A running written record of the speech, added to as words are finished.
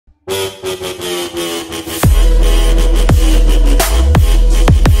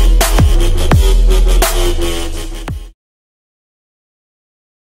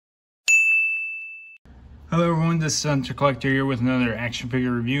Hello everyone, this is Hunter Collector here with another action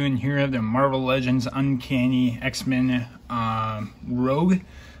figure review, and here I have the Marvel Legends Uncanny X-Men Rogue.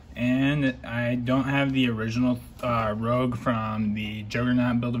 And I don't have the original Rogue from the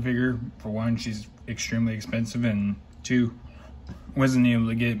Juggernaut Build-A-Figure. For one, she's extremely expensive, and two, wasn't able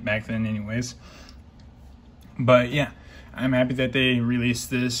to get it back then anyways. But yeah, I'm happy that they released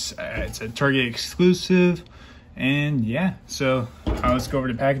this. It's a Target exclusive, and yeah, so let's go over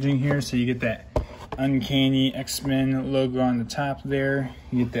the packaging here. So you get that Uncanny X-Men logo on the top there.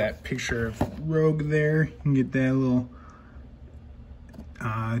 You get that picture of Rogue there. You can get that little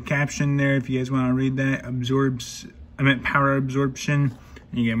caption there if you guys want to read that. Power absorption.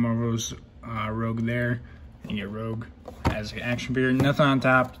 And you get Marvel's Rogue there. And you get Rogue as an action figure. Nothing on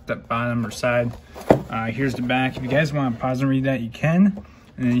top, the bottom or side. Here's the back. If you guys want to pause and read that, you can.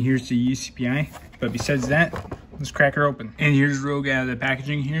 And then here's the UCPI. But besides that, let's crack her open. And here's Rogue out of the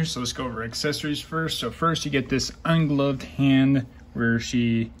packaging here. So let's go over accessories first. So first you get this ungloved hand where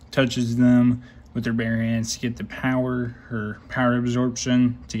she touches them with her bare hands to get the power, her power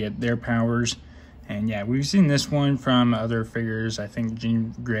absorption, to get their powers. And yeah, we've seen this one from other figures. I think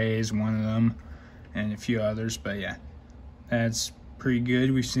Jean Grey is one of them and a few others. But yeah, that's pretty good.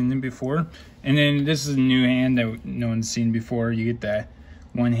 We've seen them before. And then this is a new hand that no one's seen before. You get that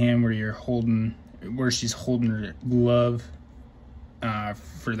one hand where you're holding, where she's holding her glove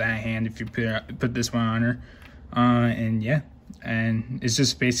for that hand if you put this one on her. And yeah, and it's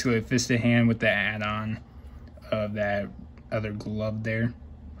just basically a fisted hand with the add-on of that other glove there,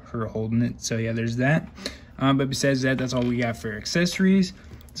 her holding it. So yeah, there's that. But besides that, that's all we got for accessories.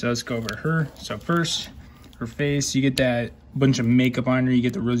 So let's go over her. So first, her face, you get that bunch of makeup on her. You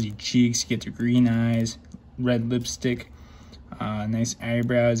get the rosy cheeks, you get the green eyes, red lipstick, nice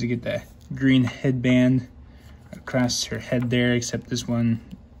eyebrows. You get that green headband across her head there, except this one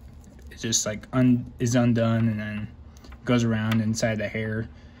is just like is undone and then goes around inside the hair.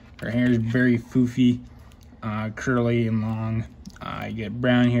 Her hair is very foofy, curly and long. You get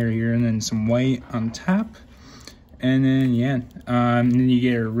brown hair here and then some white on top. And then yeah, and then you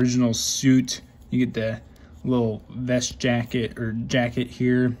get her original suit. You get the little vest jacket or jacket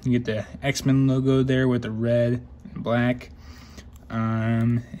here. You get the X-Men logo there with the red and black.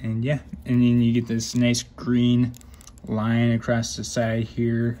 And yeah, and then you get this nice green line across the side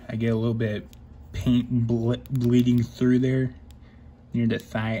here. I get a little bit paint bleeding through there near the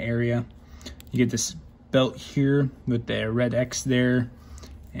thigh area. You get this belt here with the red X there,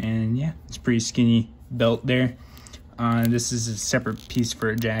 and yeah, it's pretty skinny belt there. This is a separate piece for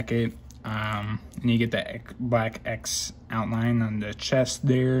a jacket, and you get that black X outline on the chest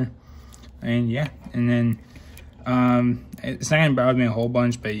there, and yeah, and then it's not gonna bother me a whole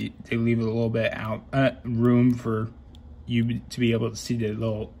bunch, but they leave a little bit out room for you to be able to see the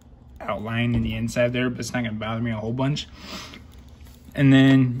little outline in the inside there, but it's not gonna bother me a whole bunch. And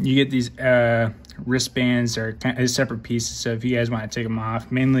then you get these wristbands are kind of separate pieces, so if you guys want to take them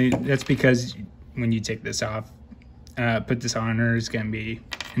off, mainly that's because when you take this off, put this on her, it's gonna be,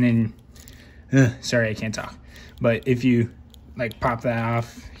 and then sorry, I can't talk, but if you like pop that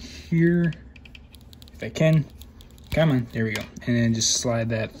off here, if I can, come on, there we go, and then just slide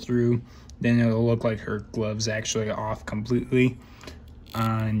that through, then it'll look like her glove's actually off completely.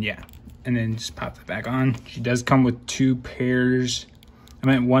 And yeah, and then just pop it back on. She does come with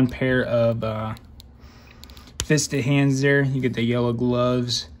one pair of fisted hands there. You get the yellow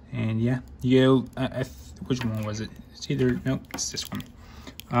gloves, and yeah, you get which one was it? It's either, nope, it's this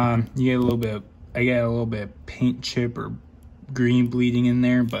one. You get a little bit I got a little bit of paint chip or green bleeding in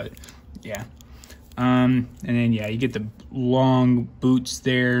there, but yeah. And then yeah, you get the long boots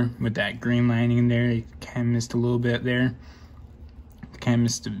there with that green lining in there. You kind of missed a little bit there. Kind of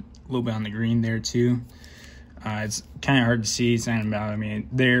missed a little bit on the green there too. It's kind of hard to see. It's not gonna bother me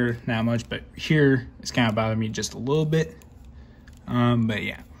there not much, but here it's kind of bothering me just a little bit. But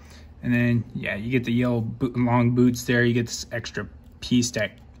yeah, and then yeah, you get the yellow long boots there. You get this extra piece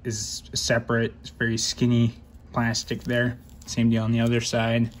that is separate. It's very skinny plastic there. Same deal on the other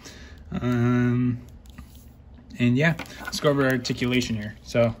side. And yeah, let's go over articulation here.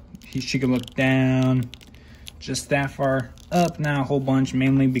 So she can look down just that far, up not a whole bunch,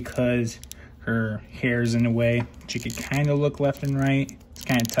 mainly because her hair's in the way. She could kind of look left and right. It's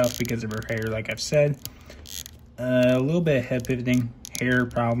kind of tough because of her hair, like I've said. A little bit of head pivoting, hair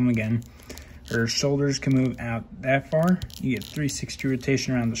problem again. Her shoulders can move out that far. You get 360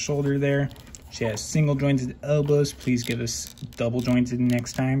 rotation around the shoulder there. She has single jointed elbows. Please give us double jointed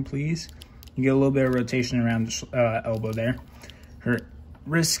next time, please. You get a little bit of rotation around the elbow there. Her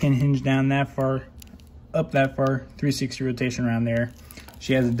wrists can hinge down that far, up that far, 360 rotation around there.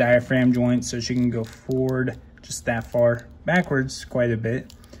 She has a diaphragm joint, so she can go forward just that far, backwards quite a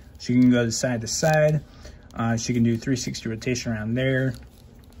bit. She can go side to side. She can do 360 rotation around there.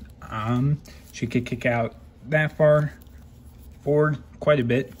 She could kick out that far, forward quite a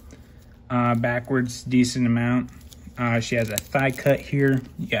bit, backwards decent amount. She has a thigh cut here.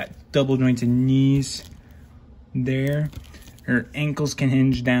 You got double jointed knees there. Her ankles can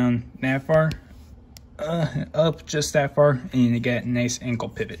hinge down that far, up just that far, and you get a nice ankle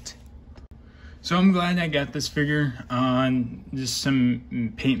pivot. So I'm glad I got this figure. Just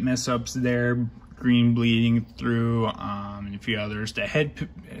some paint mess ups there, green bleeding through, and a few others. The head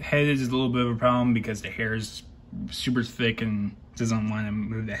is a little bit of a problem because the hair is super thick and doesn't want to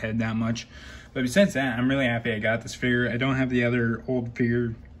move the head that much. But besides that, I'm really happy I got this figure. I don't have the other old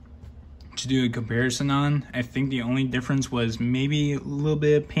figure to do a comparison on. I think the only difference was maybe a little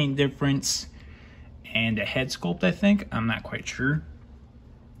bit of paint difference and a head sculpt, I think. I'm not quite sure.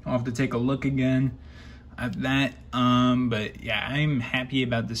 I'll have to take a look again at that. But yeah, I'm happy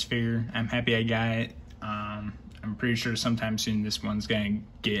about this figure. I'm happy I got it. I'm pretty sure sometime soon this one's gonna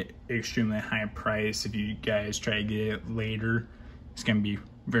get extremely high price. If you guys try to get it later, it's gonna be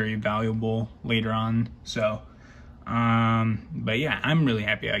very valuable later on. So but yeah, I'm really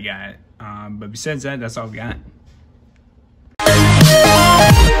happy I got it. But besides that, that's all I've got.